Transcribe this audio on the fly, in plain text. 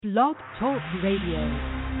Blog Talk Radio.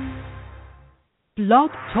 Blog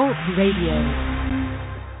Talk Radio.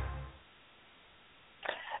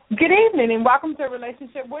 Good evening and welcome to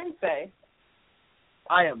Relationship Wednesday.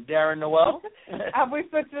 I am Darren Noel. We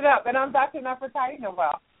switched it up, and I'm Dr. Nefertiti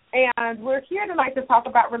Noel. And we're here tonight to talk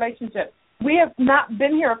about relationships. We have not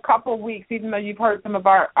been here a couple of weeks, even though you've heard some of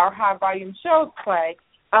our high-volume shows play.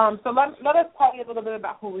 So let us tell you a little bit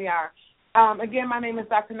about who we are. Again, my name is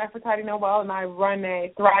Dr. Nefertiti Noel, and I run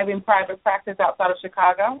a thriving private practice outside of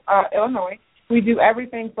Chicago, Illinois. We do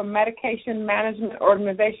everything from medication management,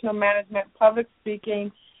 organizational management, public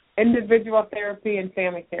speaking, individual therapy, and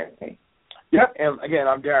family therapy. Yep, and again,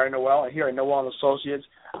 I'm Darren Noel, and here at Noel & Associates,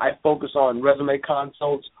 I focus on resume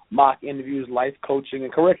consults, mock interviews, life coaching,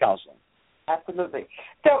 and career counseling. Absolutely.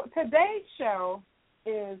 So today's show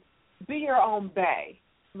is Be Your Own Bae.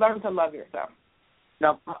 Learn to love yourself.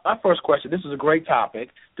 Now, my first question, this is a great topic,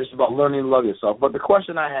 just about learning to love yourself, but the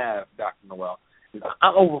question I have, Dr. Noel, is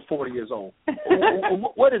I'm over 40 years old.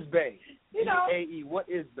 What is bae? You know, B-A-E, what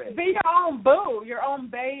is bae? Be your own boo, your own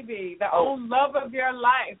baby, the own love of your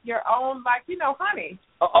life, your own, honey.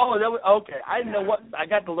 Okay. I didn't know what, I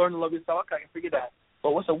got to learn to love yourself. Okay, I can figure that.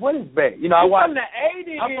 But what is bae? You know, I'm from the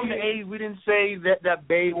 80s. I'm from the 80s. We didn't say that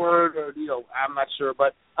bae word, or, I'm not sure.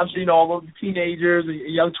 But I'm sure, all of the teenagers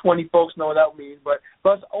and young 20 folks know what that means. But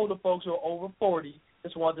us older folks who are over 40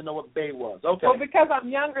 just wanted to know what bae was. Okay. Well, because I'm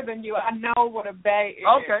younger than you, I know what a bae is.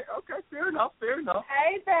 Okay. Fair enough.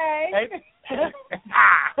 Hey, bae. Hey.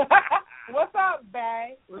 What's up,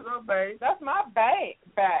 bae? What's up, bae? That's my bae.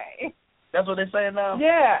 That's what they're saying now?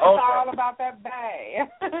 Yeah, it's all about that bae.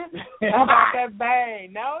 About that bae.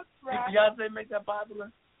 No, it's right. Did Beyonce make that popular?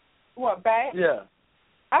 What, bae? Yeah.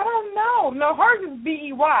 I don't know. No, hers is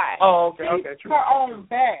B-E-Y. Oh, okay, true. Her own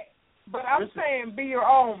bae. But I'm saying be your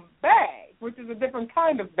own bae, which is a different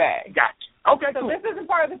kind of bae. Gotcha. Okay, so cool. This isn't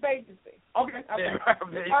part of this agency. Okay.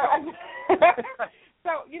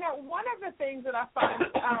 So, one of the things that I find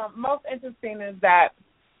most interesting is that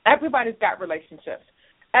everybody's got relationships.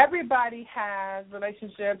 Everybody has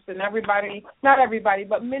relationships, and not everybody,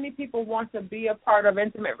 but many people want to be a part of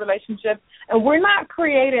intimate relationships, and we're not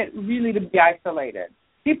created really to be isolated.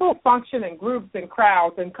 People function in groups and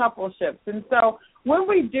crowds and coupleships, and so when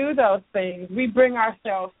we do those things, we bring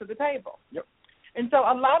ourselves to the table. Yep. And so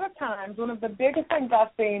a lot of times, one of the biggest things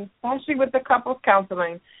I've seen, especially with the couples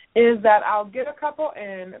counseling, is that I'll get a couple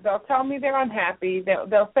in, they'll tell me they're unhappy,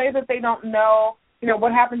 they'll say that they don't know,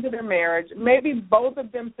 what happened to their marriage. Maybe both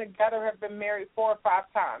of them together have been married 4 or 5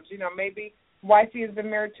 times. Maybe wifey has been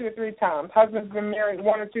married 2 or 3 times, husband's been married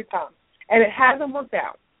 1 or 2 times, and it hasn't worked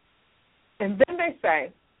out. And then they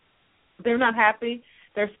say they're not happy,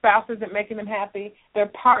 their spouse isn't making them happy, their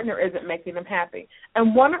partner isn't making them happy.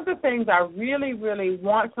 And one of the things I really, really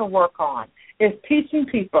want to work on is teaching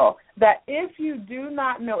people that if you do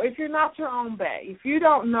not know, if you're not your own bae, if you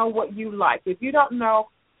don't know what you like, if you don't know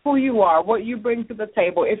who you are, what you bring to the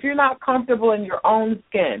table, if you're not comfortable in your own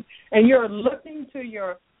skin and you're looking to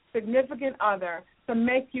your significant other to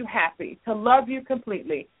make you happy, to love you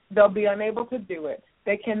completely, they'll be unable to do it.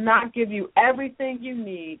 They cannot give you everything you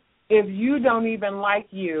need if you don't even like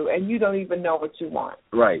you and you don't even know what you want.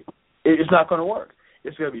 Right. It's not going to work.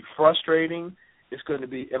 It's going to be frustrating. It's going to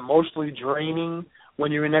be emotionally draining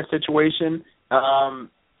when you're in that situation.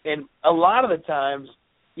 And a lot of the times,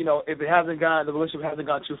 if the relationship hasn't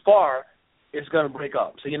gone too far, it's going to break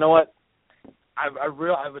up. So you know what? I've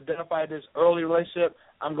identified this early relationship.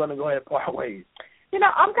 I'm going to go ahead and part ways.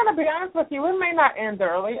 I'm going to be honest with you. It may not end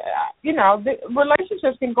early. The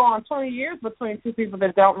relationships can go on 20 years between 2 people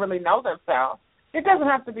that don't really know themselves. It doesn't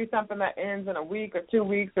have to be something that ends in a week or 2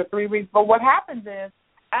 weeks or 3 weeks. But what happens is,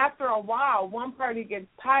 after a while, one party gets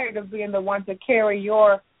tired of being the one to carry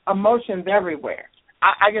your emotions everywhere.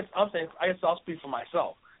 I guess I'll speak for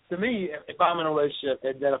myself. To me, if I'm in a relationship,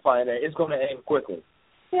 identifying that, it's going to end quickly.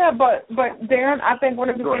 Yeah, but Darren, I think one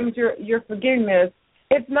of the things you're forgetting is,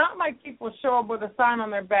 it's not like people show up with a sign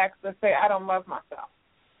on their backs that say, I don't love myself.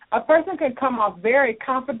 A person can come off very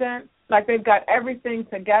confident, like they've got everything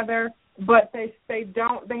together, but they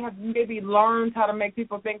have maybe learned how to make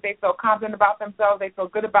people think they feel confident about themselves, they feel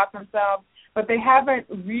good about themselves, but they haven't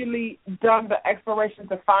really done the exploration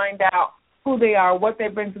to find out who they are, what they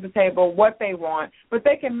bring to the table, what they want, but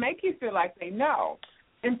they can make you feel like they know.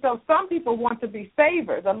 And so some people want to be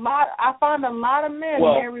savers. I find a lot of men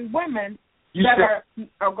marry women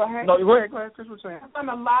go ahead. No, go ahead. That's what I'm saying. I find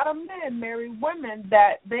a lot of men marry women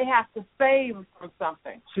that they have to save from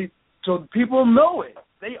something. See, so people know it.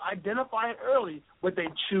 They identify it early, but they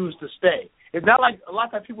choose to stay. It's not like a lot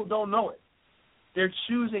of times people don't know it. They're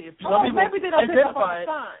choosing. If some people maybe they don't identify it,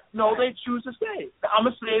 no, they choose to stay. I'm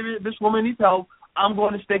a savior. This woman needs help. I'm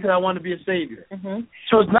going to stay because I want to be a savior. Mm-hmm.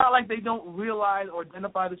 So it's not like they don't realize or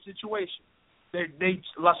identify the situation.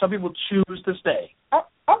 Some people choose to stay.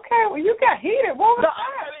 Okay, well, you got heated. What was that?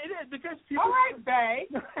 It is because people. All right,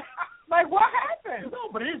 babe. Like, what happened?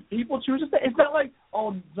 No, but it is. People choose to stay. It's not like,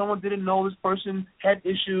 someone didn't know this person had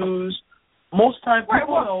issues. Most times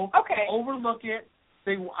people overlook it.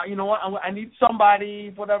 They, you know what, I need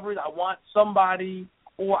somebody, whatever. I want somebody,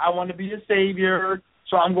 or I want to be a savior,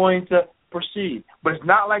 so I'm going to proceed. But it's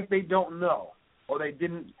not like they don't know or they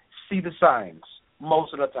didn't see the signs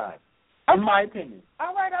most of the time, in my opinion.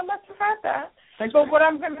 All right, I'll let you have that. Thanks. But what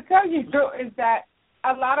I'm going to tell you is that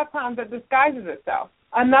a lot of times it disguises itself.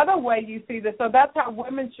 Another way you see this, so that's how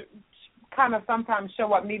women kind of sometimes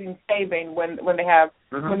show up needing saving when they have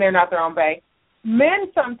when they're not their own bae.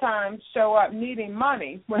 Men sometimes show up needing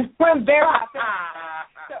money when they're not there.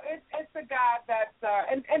 So it's a guy that's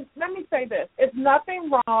and let me say this: it's nothing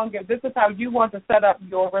wrong if this is how you want to set up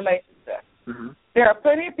your relationship. Mm-hmm. There are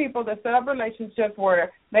plenty of people that set up relationships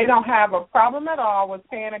where they don't have a problem at all with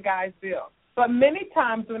paying a guy's bill. But many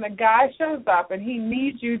times when a guy shows up and he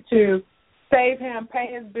needs you to save him, pay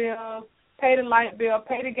his bills, pay the light bill,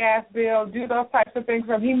 pay the gas bill, do those types of things,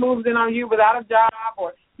 he moves in on you without a job,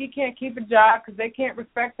 or he can't keep a job because they can't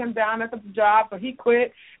respect him down at the job, so he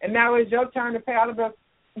quit, and now it's your turn to pay all the bills.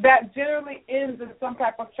 That generally ends in some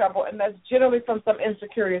type of trouble, and that's generally from some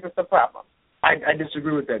insecurities or some problems. I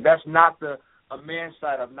disagree with that. That's not a man's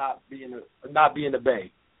side of not being a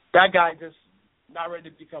bae. That guy just not ready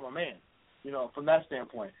to become a man, from that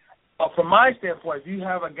standpoint. From my standpoint, if you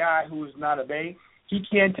have a guy who is not a bae, he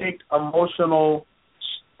can't take emotional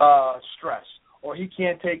stress, or he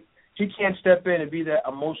can't step in and be that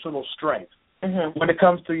emotional strength. Mm-hmm. When it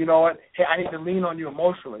comes to, hey, I need to lean on you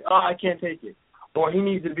emotionally. I can't take it. Or he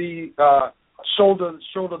needs to be shoulder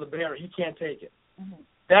the bearer. He can't take it. Mm-hmm.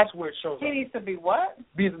 That's where it shows up. He needs to be what?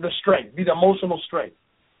 Be the strength. Be the emotional strength.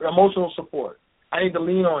 The emotional support. I need to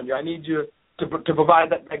lean on you. I need you to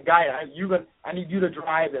provide that guidance. I need you to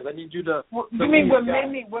drive this. I need you to. You mean when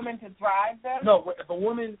men need women to drive them? No. If a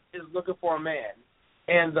woman is looking for a man,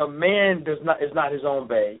 and the man is not his own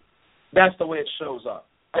bae, that's the way it shows up.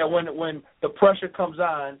 And when the pressure comes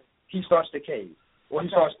on, he starts to cave, or he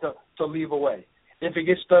starts to leave away. If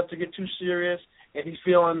it starts to get too serious, and he's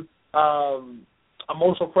feeling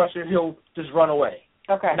emotional pressure, he'll just run away.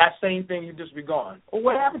 Okay. And that same thing, he'll just be gone. Well,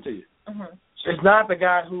 what happened to you? Mm-hmm. It's not the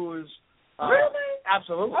guy who is. Really?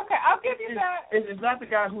 Absolutely. Okay, I'll give you that. It's not the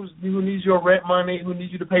guy who needs your rent money, who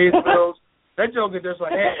needs you to pay his bills. That joke is just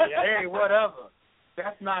like, hey, whatever.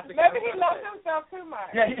 That's not the guy. Maybe he loves himself too much.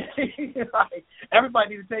 Yeah, like,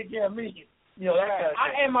 everybody needs to take care of me. That kind of thing.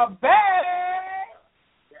 I am a bae.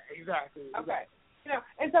 Yeah, exactly. Okay.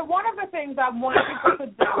 And so one of the things I want people to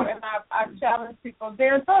do, and I've challenged people,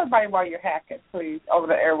 Darren, tell everybody why you're hacking, please, over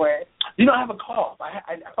the airwaves. I have a cough.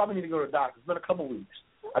 I probably need to go to the doctor. It's been a couple of weeks.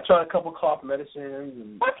 I tried a couple of cough medicines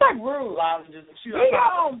and. That's like rude. Lozenges. Be your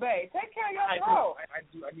own, babe. Take care of your throat. I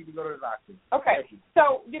do. I need to go to the doctor. Okay.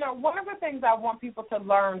 So, one of the things I want people to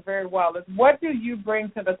learn very well is what do you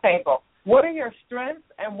bring to the table? What are your strengths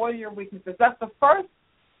and what are your weaknesses? That's the first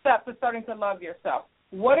step to starting to love yourself.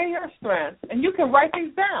 What are your strengths? And you can write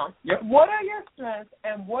these down. Yep. What are your strengths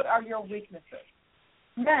and what are your weaknesses?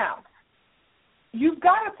 Now, you've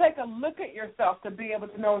got to take a look at yourself to be able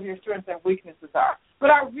to know what your strengths and weaknesses are. But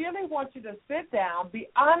I really want you to sit down, be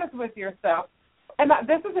honest with yourself. And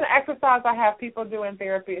this is an exercise I have people do in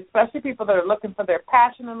therapy, especially people that are looking for their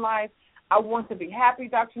passion in life. I want to be happy,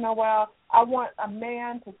 Dr. Noel. I want a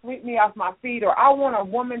man to sweep me off my feet, or I want a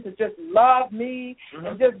woman to just love me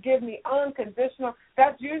and just give me unconditional.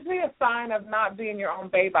 That's usually a sign of not being your own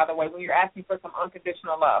babe, by the way, when you're asking for some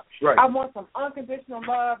unconditional love. Right. I want some unconditional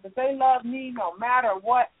love, that they love me no matter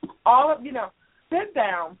what. Sit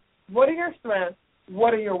down. What are your strengths?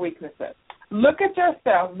 What are your weaknesses? Look at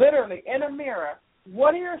yourself, literally, in a mirror.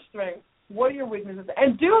 What are your strengths? What are your weaknesses?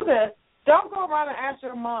 And do this. Don't go around and ask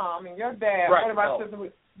your mom and your dad. Right. What about sister?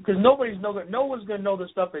 Because no one's going to know the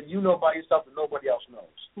stuff that you know about yourself that nobody else knows.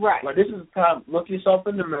 Right. Like, this is the time, look yourself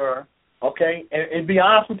in the mirror, okay, and be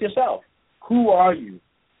honest with yourself. Who are you,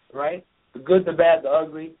 right? The good, the bad, the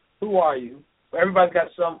ugly. Who are you? Everybody's got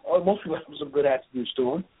most people have some good attributes to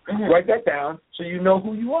them. Mm-hmm. Write that down so you know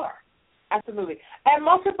who you are. Absolutely. And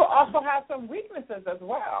most people also have some weaknesses as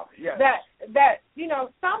well. Yes. That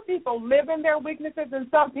some people live in their weaknesses and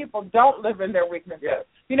some people don't live in their weaknesses. Yes.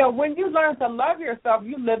 When you learn to love yourself,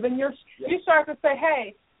 you live in your you start to say,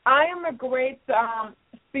 hey, I am a great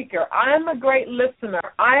speaker. I am a great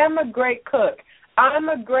listener. I am a great cook. I'm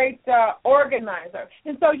a great organizer.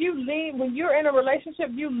 And so you lean, when you're in a relationship,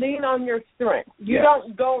 you lean on your strength. You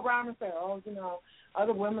don't go around and say, oh,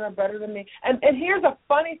 other women are better than me. And here's a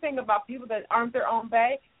funny thing about people that aren't their own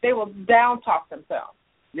bae. They will down-talk themselves.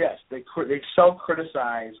 Yes, they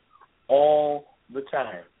self-criticize all the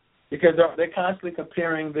time because they're constantly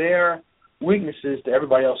comparing their weaknesses to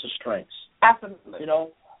everybody else's strengths. Absolutely.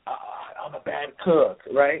 I'm a bad cook,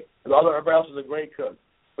 right? Everybody else is a great cook.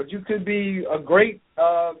 But you could be a great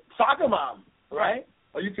soccer mom, right?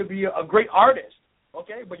 Or you could be a great artist,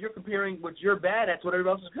 okay? But you're comparing what you're bad at to what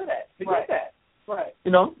everybody else is good at. Forget that. Right.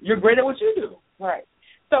 You're great at what you do. Right.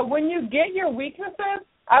 So when you get your weaknesses,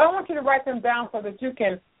 I don't want you to write them down so that you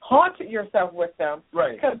can haunt yourself with them.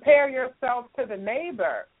 Right. Compare yourself to the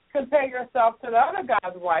neighbor. Compare yourself to the other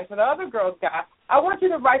guy's wife or the other girl's guy. I want you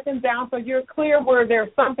to write them down so you're clear where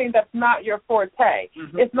there's something that's not your forte.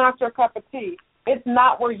 Mm-hmm. It's not your cup of tea. It's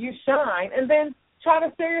not where you shine. And then try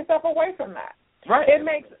to steer yourself away from that. Right. It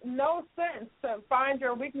makes no sense to find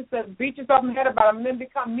your weaknesses, beat yourself in the head about them, and then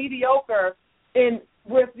become mediocre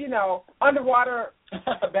with underwater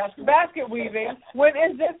basket weaving when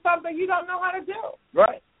it's just something you don't know how to do.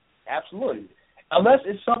 Right. Absolutely. Unless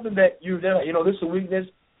it's something that this is a weakness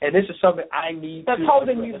and this is something I need that's to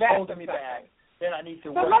holding me back. Then I need to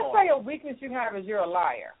work on. So let's say a weakness you have is you're a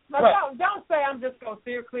liar. Now, don't say I'm just going to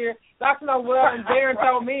steer clear. Dr. Noel and Darren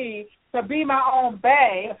told me to be my own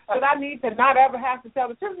bae, that I need to not ever have to tell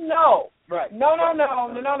the truth. No. Right. No.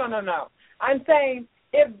 I'm saying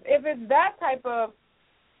if it's that type of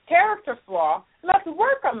character flaw, let's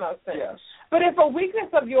work on those things. Yes. But if a weakness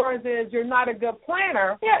of yours is you're not a good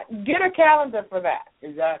planner, get a calendar for that.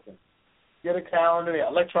 Exactly. Get a calendar,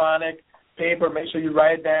 electronic, paper, make sure you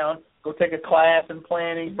write it down. Go take a class in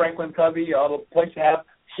planning, Franklin Covey, all the places have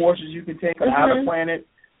courses you can take on how to plan it.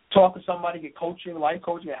 Talk to somebody, get coaching, life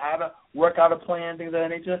coaching, how to work out a plan, things of that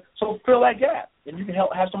nature. So fill that gap, and you can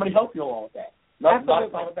have somebody help you along with that. Not a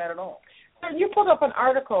problem with that at all. So you pulled up an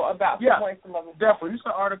article about some ways to love yourself. Definitely. This is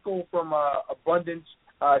an article from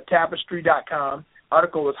AbundanceTapestry.com.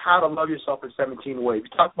 Article is How to Love Yourself in 17 Ways. We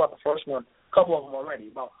talked about the first one, a couple of them already,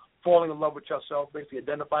 about falling in love with yourself, basically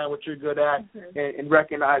identifying what you're good at and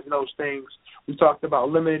recognizing those things. We talked about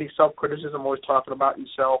eliminating self-criticism, always talking about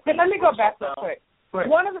yourself. Hey, let me go back real quick.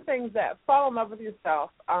 One of the things that fall in love with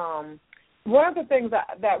yourself, one of the things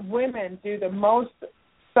that women do the most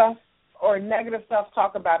stuff or negative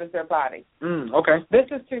self-talk about is their body. Okay. This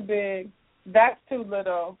is too big. That's too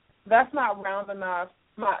little. That's not round enough.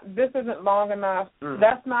 This isn't long enough.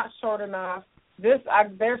 That's not short enough. There's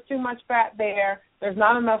too much fat there. There's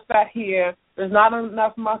not enough fat here. There's not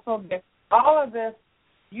enough muscle there. All of this,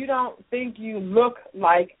 you don't think you look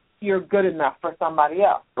like you're good enough for somebody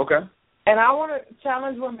else. Okay. And I want to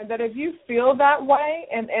challenge women that if you feel that way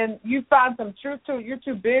and you find some truth to it, you're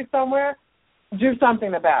too big somewhere, do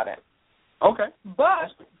something about it. Okay.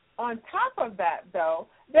 But on top of that, though,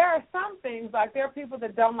 there are some things, like there are people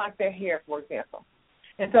that don't like their hair, for example.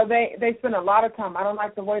 And so they spend a lot of time, I don't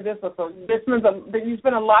like the way this looks. So you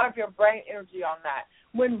spend a lot of your brain energy on that.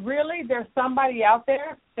 When really there's somebody out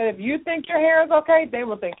there that if you think your hair is okay, they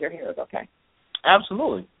will think your hair is okay.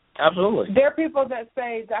 Absolutely. Absolutely. There are people that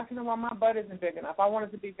say, Dr. Noel, my butt isn't big enough. I want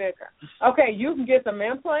it to be bigger. Okay, you can get some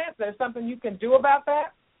implants. There's something you can do about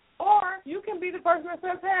that. Or you can be the person that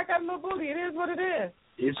says, hey, I got a little booty. It is what it is.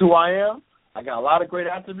 It's who I am. I got a lot of great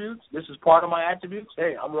attributes. This is part of my attributes.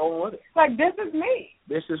 Hey, I'm rolling with it. Like, this is me.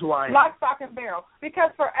 This is who I am. Lock, stock, and barrel.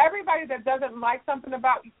 Because for everybody that doesn't like something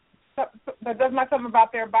about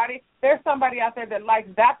their body, there's somebody out there that likes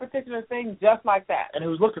that particular thing just like that. And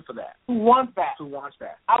who's looking for that. Who wants that. Who wants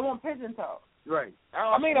that. I want pigeon toes. Right.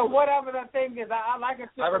 Or whatever that thing is. I like it.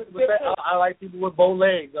 I like people with bow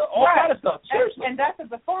legs. All kind of stuff. Seriously. And that's a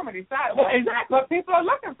deformity side. Exactly. But people are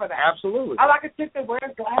looking for that. Absolutely. I like a chick that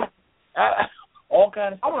wears glasses. All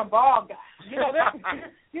kind of stuff. I want a bald guy. I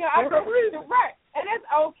agree. Right. And it's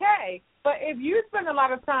okay. But if you spend a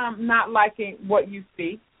lot of time not liking what you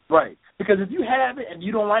see. Right. Because if you have it and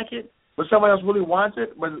you don't like it, but somebody else really wants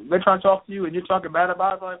it, but they're trying to talk to you and you're talking bad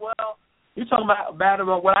about it, like, well, you're talking bad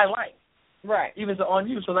about what I like. Right. Even if it's on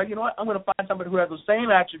you. So, like, you know what? I'm going to find somebody who has the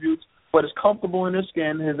same attributes but is comfortable in their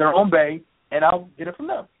skin, has their own bae, and I'll get it from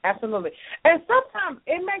them. Absolutely. And sometimes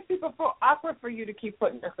it makes people feel awkward for you to keep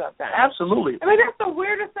putting yourself down. Absolutely. I mean, that's the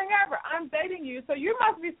weirdest thing ever. I'm dating you, so you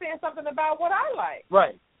must be saying something about what I like.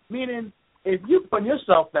 Right. Meaning, if you're putting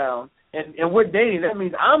yourself down and we're dating, that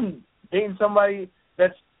means I'm dating somebody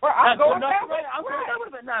that's I'm not going that way. I'm going that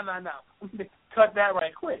way. No. Cut that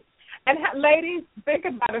right quick. And ladies, think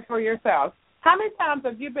about it for yourselves. How many times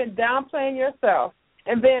have you been downplaying yourself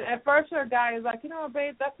And then at first your guy is like, you know what,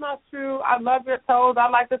 babe, that's not true. I love your toes. I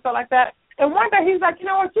like this, I like that. And one day he's like, you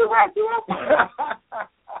know what, you're right. You are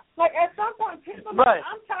like at some point, people like,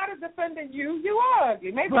 I'm tired of defending you. You are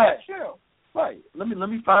ugly. Maybe that's true. Right. Let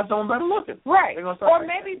me find someone better looking. Right. Or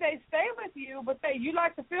maybe they stay with you, but you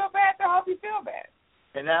like to feel bad, they'll help you feel bad.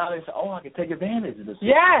 And now they say, I can take advantage of this.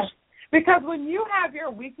 Yes. Because when you have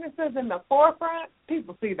your weaknesses in the forefront,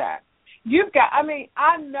 people see that.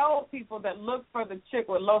 I know people that look for the chick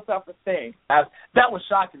with low self-esteem. That was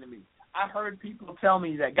shocking to me. I heard people tell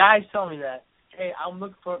me that, guys tell me that, hey, I'm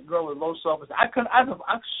looking for a girl with low self-esteem.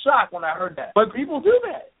 I'm shocked when I heard that. But people do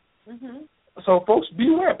that. Mm-hmm. So, folks,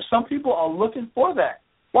 beware. Some people are looking for that.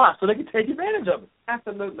 Why? So they can take advantage of it.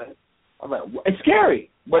 Absolutely. I'm like, it's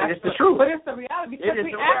scary, but it's the truth. But it's the reality.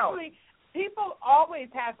 Because people always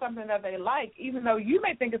have something that they like, even though you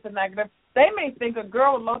may think it's a negative. They may think a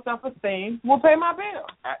girl with low self-esteem will pay my bill.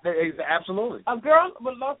 Absolutely. A girl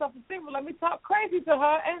with low self-esteem will let me talk crazy to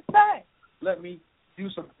her and say. Let me do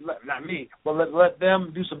some, not me, but let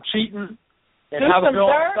them do some cheating and have a girl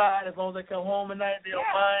on the side as long as they come home at night, they don't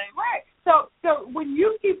mind. Right. So when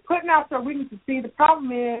you keep putting out your weaknesses, see, the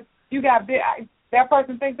problem is you got that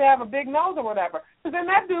person thinks they have a big nose or whatever. So then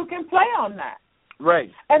that dude can play on that.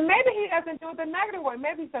 Right. And maybe he doesn't do it the negative way.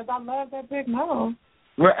 Maybe he says, I love that big nose.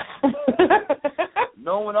 Right.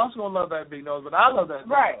 No one else going to love that big nose, but I love that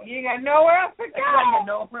big nose. You ain't got nowhere else to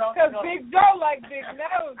go. Because Big Joe like big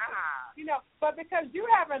nose. But because you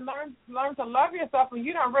haven't learned to love yourself and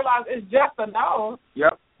you don't realize it's just a nose,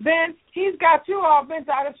 then he's got you all bent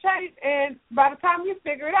out of shape, and by the time you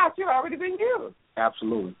figure it out, you've already been used.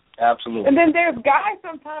 Absolutely. And then there's guys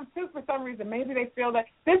sometimes, too, for some reason. Maybe they feel that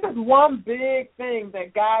this is one big thing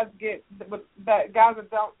that guys that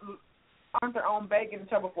aren't their own bait get in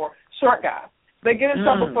trouble for. Short guys. They get in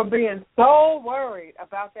trouble for being so worried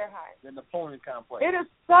about their height. The Napoleon complex. It is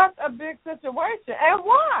such a big situation. And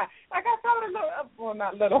why? Like I told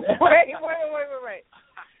not little. Wait.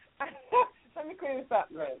 Let me clean this up.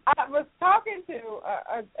 Right. I was talking to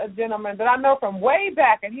a gentleman that I know from way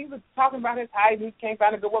back, and he was talking about his height, and he can't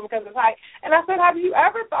find a good woman because of his height. And I said, have you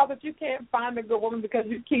ever thought that you can't find a good woman because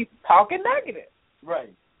you keep talking negative?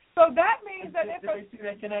 Right. So that means that did they see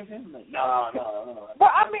that connection? No.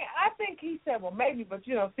 Well, I think he said, well, maybe, but,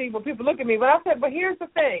 see, when people look at me. But I said, but here's the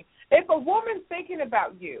thing. If a woman's thinking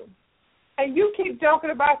about you and you keep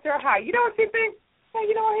joking about your height, you know what she thinks? Hey,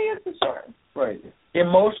 you know what, he is too short. Right.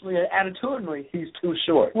 Emotionally and attitudinally, he's too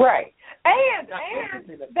short. Right. And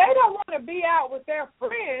they don't want to be out with their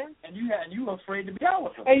friends. And you afraid to be out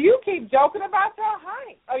with them. And you keep joking about your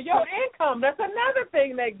height or your income. That's another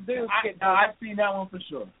thing that dudes get. I've seen that one for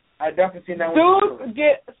sure. I definitely seen that one for sure. Dudes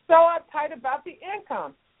get so uptight about the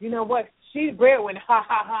income. You know what? She's breadwinner. Ha,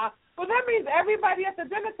 ha, ha. Well, that means everybody at the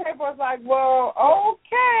dinner table is like, well,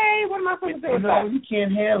 okay, what am I supposed to do with that? You can't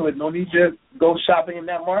handle it. No need to go shopping in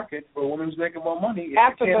that market for a woman who's making more money.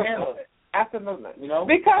 Absolutely. You can't handle it. Absolutely.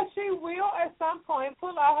 Because she will at some point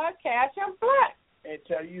pull out her cash and flex. And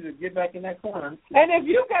tell you to get back in that corner. And if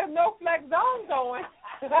you got no flex zone going,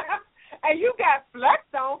 and you got flex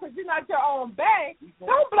on because you're not your own bank,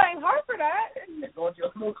 don't blame her for that. Go into your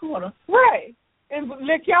little corner. Right. And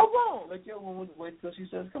lick your wound. Wait till she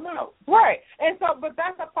says come out. Right. And so, but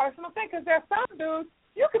that's a personal thing because there's some dudes,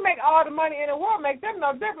 you can make all the money in the world, make them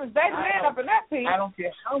no difference. They land up in that piece. I don't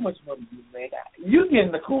care how much money you make. You get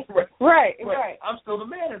in the corner. Right. I'm still the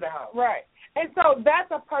man of the house. Right. And so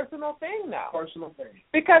that's a personal thing now. Personal thing.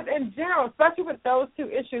 Because in general, especially with those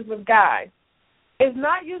two issues with guys, it's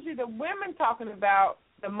not usually the women talking about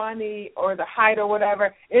the money or the height or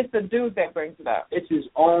whatever. It's the dude that brings it up. It's his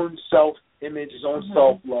own self-image, his own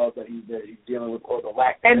self-love that he's dealing with, or the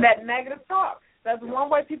lack of. And that negative talk. That's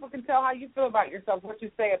one way people can tell how you feel about yourself, what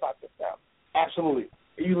you say about yourself. Absolutely.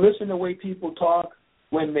 You listen to the way people talk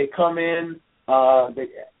when they come in about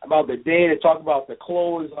the day. They talk about the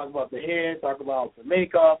clothes, talk about the hair, talk about the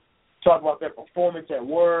makeup, talk about their performance at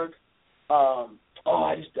work.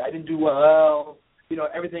 I didn't do well.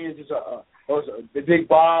 Everything is just a big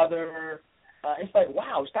bother. It's like,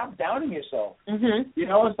 wow, stop doubting yourself. Mm-hmm.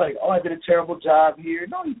 It's like, I did a terrible job here.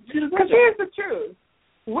 No, you did a good job. Because here's the truth.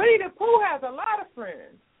 Winnie the Pooh has a lot of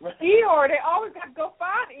friends. Right. Eeyore, they always got to go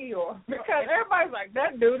find Eeyore because everybody's like,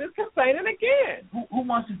 that dude is complaining again. Who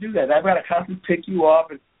wants to do that? I've got to constantly pick you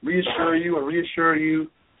up and reassure you.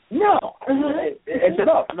 No. Mm-hmm. It's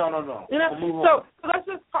enough. No. So that's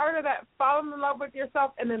just part of that, falling in love with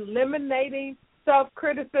yourself and eliminating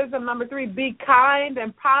self-criticism. Number 3, be kind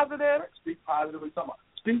and positive. Speak positive.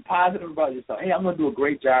 Speak positive about yourself. Hey, I'm going to do a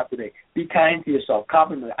great job today. Be kind to yourself.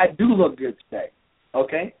 Compliment. I do look good today.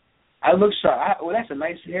 Okay? I look sharp. Well, that's a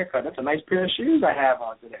nice haircut. That's a nice pair of shoes I have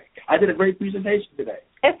on today. I did a great presentation today.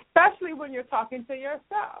 Especially when you're talking to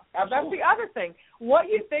yourself. Absolutely. That's the other thing. What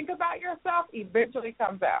you think about yourself eventually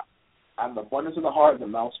comes out. I'm the abundance of the heart, the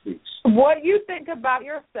mouth speaks. What you think about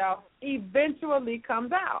yourself eventually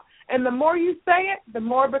comes out. And the more you say it, the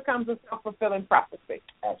more it becomes a self-fulfilling prophecy.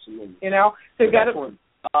 Absolutely. You know? So you gotta,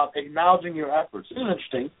 acknowledging your efforts. This is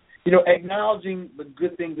interesting. Acknowledging the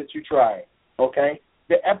good things that you try, okay?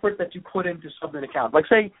 The effort that you put into something that counts. Like,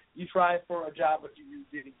 say you tried for a job but you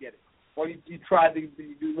didn't get it. Or you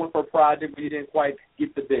went for a project but you didn't quite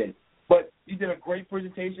get the bid. But you did a great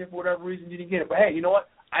presentation for whatever reason you didn't get it. But, hey, you know what?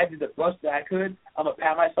 I did the best that I could. I'm going to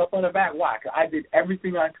pat myself on the back. Why? Because I did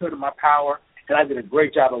everything I could in my power, and I did a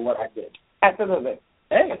great job of what I did. Absolutely.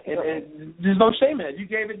 Hey, and there's no shame in it. You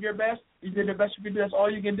gave it your best. You did the best you could do. That's all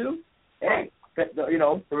you can do. Hey,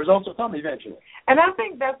 the results will come eventually. And I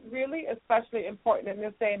think that's really especially important in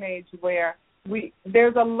this day and age where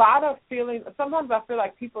there's a lot of feeling. Sometimes I feel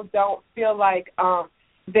like people don't feel like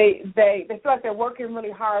they feel like they're working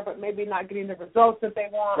really hard but maybe not getting the results that they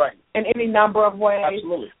want in any number of ways.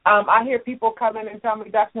 Absolutely. I hear people come in and tell me,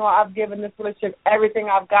 Dr. Noel, I've given this relationship everything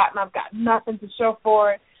I've got and I've got nothing to show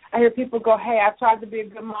for it. I hear people go, hey, I tried to be a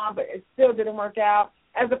good mom, but it still didn't work out,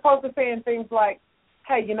 as opposed to saying things like,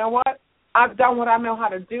 hey, you know what? I've done what I know how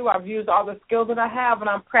to do. I've used all the skills that I have, and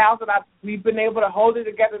I'm proud that we've been able to hold it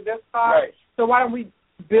together this far. Right. So why don't we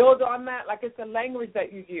build on that? Like, it's the language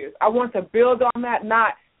that you use. I want to build on that,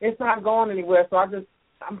 it's not going anywhere, so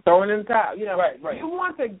I'm throwing it in the towel. Right. You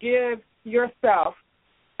want to give yourself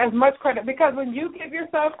as much credit, because when you give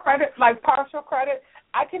yourself credit, like partial credit,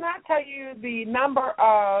 I cannot tell you the number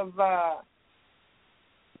of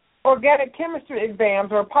organic chemistry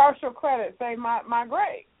exams or partial credit, say my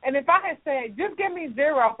grade. And if I had said, just give me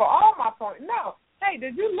 0 for all my points, no. Hey,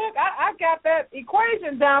 did you look? I got that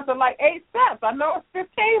equation down to like 8 steps. I know it's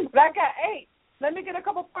 15, but I got 8. Let me get a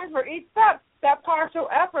couple points for each step. That partial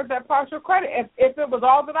effort, that partial credit, if it was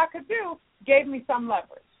all that I could do, gave me some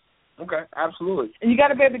leverage. Okay, absolutely. And you got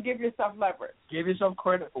to be able to give yourself leverage. Give yourself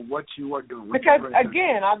credit for what you are doing. Because,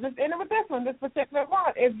 again, I'll just end it with this particular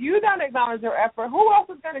one. If you don't acknowledge your effort, who else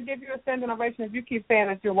is going to give you a standing ovation if you keep saying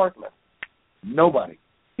that you're worthless? Nobody.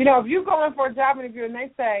 If you go in for a job interview and they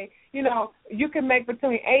say, you can make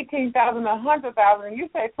between $18,000 and $100,000 and you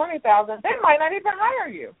say $20,000, they might not even hire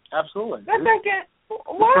you. Absolutely. They're thinking, what?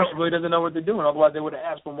 The person really doesn't know what they're doing, otherwise they would have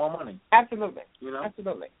asked for more money. Absolutely.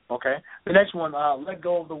 Absolutely. Okay. The next one, let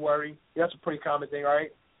go of the worry. That's a pretty common thing, right?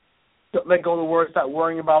 So let go of the worry. Stop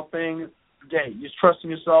worrying about things. Hey, just trusting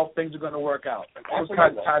yourself. Things are going to work out. All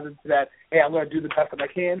kind of ties into that. Hey, I'm going to do the best that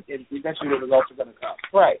I can, and eventually the results are going to come.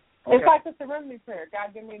 Right. Okay. It's like the serenity prayer.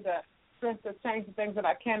 God, give me the strength to change the things that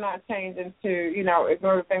I cannot change and to,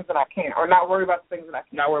 ignore the things that I can't, or not worry about the things that I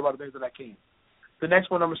can't. Not worry about the things that I can. The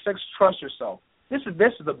next one, number 6, trust yourself. This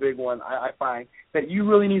is a big one, I find, that you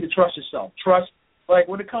really need to trust yourself. Trust, like,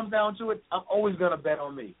 when it comes down to it, I'm always going to bet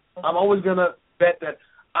on me. I'm always going to bet that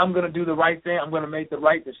I'm going to do the right thing. I'm going to make the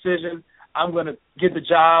right decision. I'm going to get the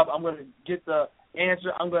job. I'm going to get the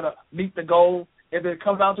answer. I'm going to meet the goal. If it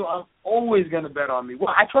comes down to it, I'm always going to bet on me. Well,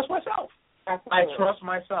 I trust myself. Absolutely. I trust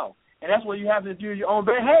myself. And that's what you have to do your own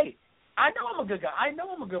bet. Hey, I know I'm a good guy. I know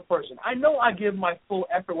I'm a good person. I know I give my full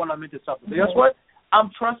effort when I'm into something. But guess what? I'm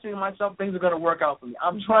trusting myself. Things are going to work out for me.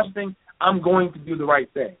 I'm trusting I'm going to do the right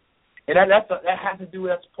thing. And that has to do,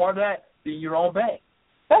 that's part of that, being your own bet.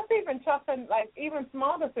 That's even trusting, like, even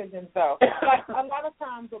small decisions, though. Like, a lot of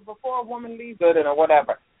times before a woman leaves it or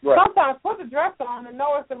whatever, sometimes put the dress on and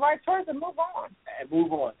know it's the right choice and move on. And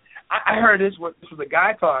move on. I heard this was a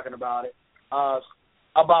guy talking about it,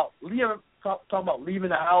 about talking about leaving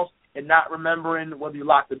the house and not remembering whether you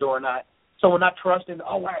locked the door or not. So we're not trusting,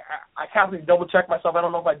 I constantly double-check myself. I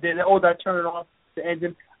don't know if I did it. Did I turn it off, the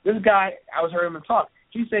engine? This guy, I was hearing him talk.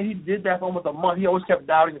 He said he did that for almost a month. He always kept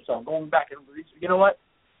doubting himself, going back. And you know what?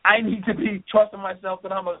 I need to be trusting myself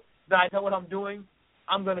that I know what I'm doing.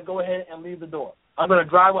 I'm going to go ahead and leave the door. I'm going to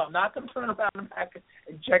drive up. I'm not going to turn around and back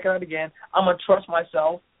and check it out again. I'm going to trust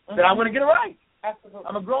myself that I'm going to get it right. Absolutely.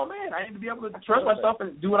 I'm a grown man. I need to be able to trust myself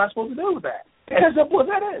and do what I'm supposed to do with that. As simple as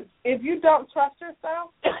that is. If you don't trust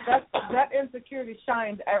yourself, that insecurity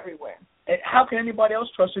shines everywhere. And how can anybody else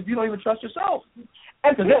trust you if you don't even trust yourself?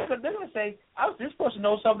 Because they're going to say, this person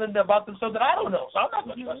knows something about themselves that I don't know, so I'm not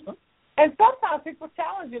going to trust them. And sometimes people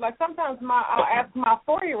challenge you. Like sometimes I'll ask my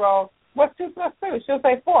 4-year-old, what's 2 plus 2? She'll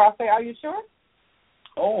say 4. I'll say, are you sure?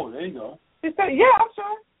 Oh, there you go. She said, yeah, I'm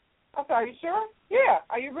sure. I said, are you sure? Yeah.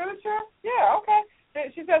 Are you really sure? Yeah, okay.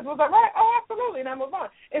 She says, was I right? Oh, absolutely, and I move on.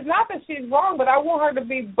 It's not that she's wrong, but I want her to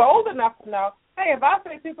be bold enough to know, Hey, if I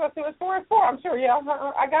say 2 + 2 is 4, it's 4. I'm sure, yeah,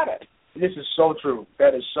 I got it. This is so true.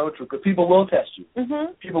 That is so true, because people will test you.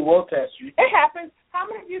 Mm-hmm. People will test you. It happens. How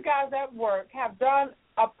many of you guys at work have done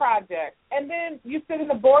a project, and then you sit in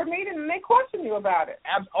the board meeting and they question you about it?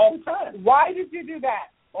 All the time. Why did you do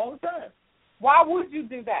that? All the time. Why would you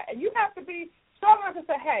do that? And you have to be strong enough to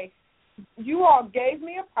say, hey, you all gave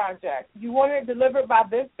me a project. You wanted it delivered by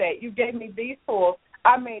this date. You gave me these tools.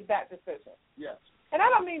 I made that decision. Yes. And I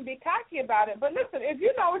don't mean be cocky about it, but listen, if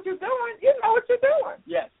you know what you're doing, you know what you're doing.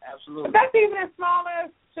 Yes, absolutely. But that's even as small as,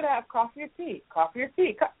 should I have coffee or tea? Coffee or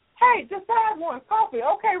tea? Hey, just have one. Coffee.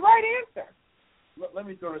 Okay, right answer. Let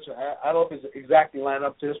me throw this in. I don't know if it's exactly lined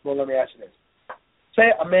up to this, but let me ask you this. Say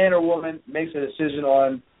a man or woman makes a decision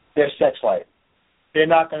on their sex life. They're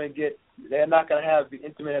not going to have the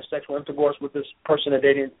intimate and sexual intercourse with this person they're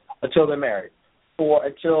dating until they're married, or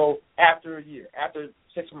until after a year, after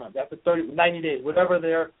 6 months, after 90 days, whatever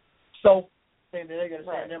they're so saying that they're going to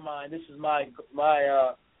say in their mind, this is my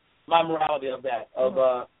morality of that,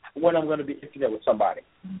 of when I'm going to be intimate with somebody,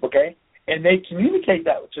 okay? And they communicate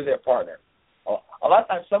that to their partner. A lot of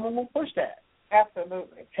times someone will push that.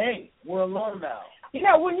 Absolutely. Hey, we're alone now. You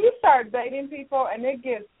know, when you start dating people and it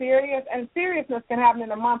gets serious, and seriousness can happen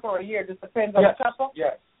in a month or a year, just depends on the couple.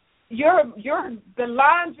 Yes. The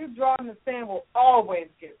lines you draw in the sand will always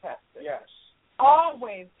get tested. Yes.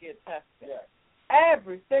 Always get tested. Yes.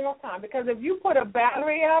 Every single time. Because if you put a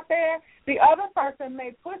boundary out there, the other person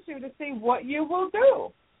may push you to see what you will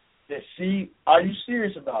do. To see, are you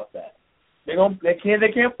serious about that? They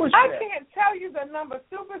can't push I that. can't tell you the number of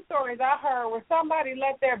super stories I heard where somebody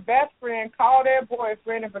let their best friend call their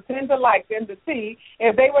boyfriend and pretend to like them to see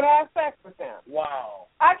if they would have sex with them. Wow.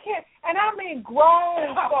 I can't, and I mean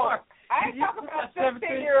grown folks. I ain't talking about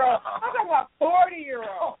 15-year-olds. I'm talking about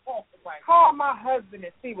 40-year-olds. Call my husband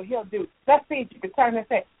and see what he'll do. Let's see if you can turn and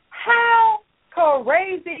say, how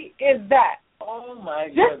crazy is that? Oh,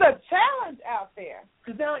 my God. Just a challenge out there.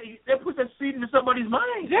 Because now that puts a seed into somebody's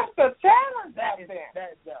mind. Just a challenge out there.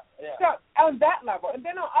 Yeah. So on that level. And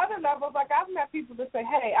then on other levels, like I've met people that say,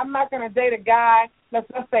 hey, I'm not going to date a guy that's,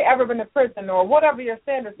 let's say, ever been to prison or whatever your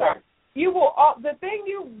standards are. You will, the thing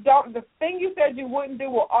you said you wouldn't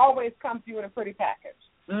do will always come to you in a pretty package.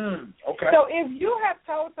 Okay. So if you have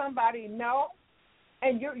told somebody no,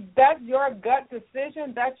 and that's your gut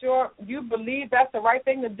decision, you believe that's the right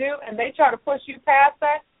thing to do, and they try to push you past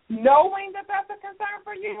that, knowing that that's a concern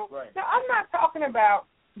for you. Right. Now, I'm not talking about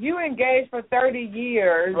you engaged for 30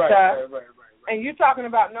 years, right. and you're talking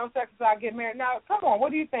about no sex until I get married. Now, come on,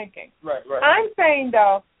 what are you thinking? Right. I'm saying,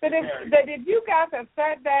 though, that if you guys have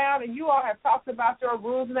sat down and you all have talked about your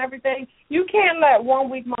rules and everything, you can't let 1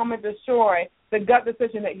 week moment destroy the gut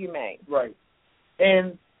decision that you made. Right.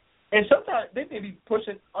 And sometimes they may be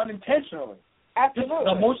pushing unintentionally. Absolutely.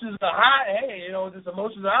 The emotions are high. Hey, this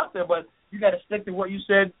emotions are out there, but you got to stick to what you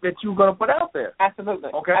said that you were going to put out there.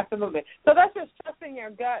 Absolutely. Okay. Absolutely. So that's just trusting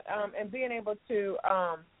your gut and being able to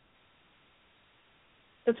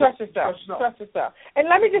trust yourself. Trust yourself. And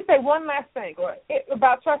let me just say one last thing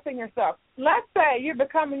about trusting yourself. Let's say you're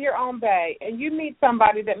becoming your own bae and you meet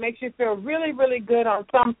somebody that makes you feel really, really good on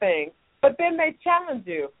something, but then they challenge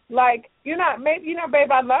you. Like, you're not, maybe,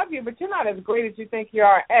 babe, I love you, but you're not as great as you think you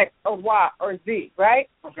are X or Y or Z, right?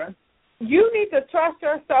 Okay. You need to trust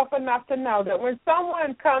yourself enough to know that when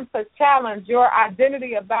someone comes to challenge your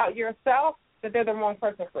identity about yourself, that they're the wrong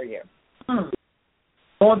person for you.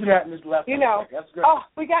 Go into that in this last second. That's good. Oh,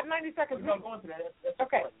 we got 90 seconds. We're going to that. That's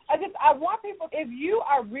okay. I want people, if you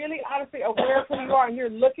are really honestly aware of who you are and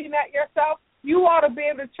you're looking at yourself, you ought to be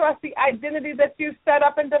able to trust the identity that you set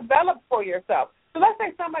up and developed for yourself. So let's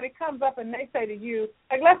say somebody comes up and they say to you,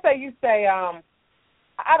 like let's say you say, a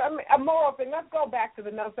moral thing, let's go back to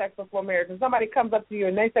the no sex before marriage, and somebody comes up to you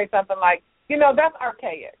and they say something like, that's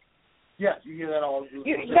archaic. Yes, you hear that all the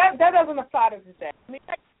time. That doesn't apply to today. I mean,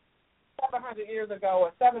 700 years ago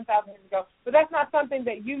or 7,000 years ago, but that's not something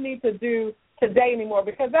that you need to do today anymore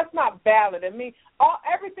because that's not valid. I mean,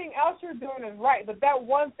 everything else you're doing is right, but that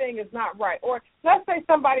one thing is not right. Or let's say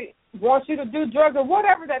somebody wants you to do drugs or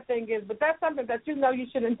whatever that thing is, but that's something that you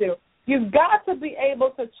shouldn't do. You've got to be able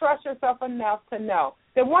to trust yourself enough to know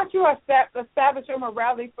that once you establish your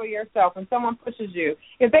morality for yourself and someone pushes you,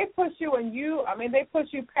 if they push you and they push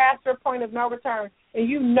you past your point of no return and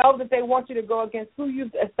you know that they want you to go against who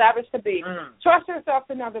you've established to be, trust yourself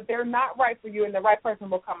to know that they're not right for you and the right person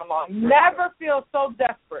will come along. Never feel so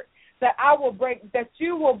desperate that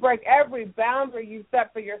you will break every boundary you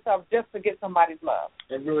set for yourself just to get somebody's love.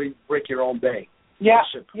 And really break your own bay.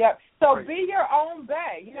 Yep. So be your own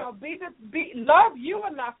bae. Love you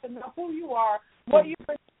enough to know who you are, what you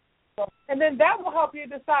bring to the people. And then that will help you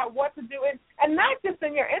decide what to do. And not just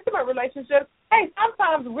in your intimate relationships. Hey,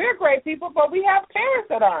 sometimes we're great people, but we have parents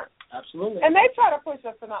that aren't. Absolutely. And they try to push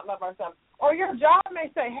us to not love ourselves. Or your job may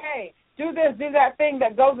say, hey, do this, do that thing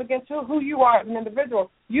that goes against who you are as an individual.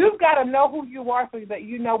 You've got to know who you are so that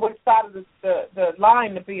you know which side of the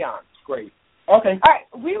line to be on. Great. Okay. All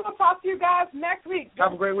right. We will talk to you guys next week.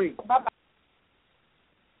 Have a great week. Bye-bye.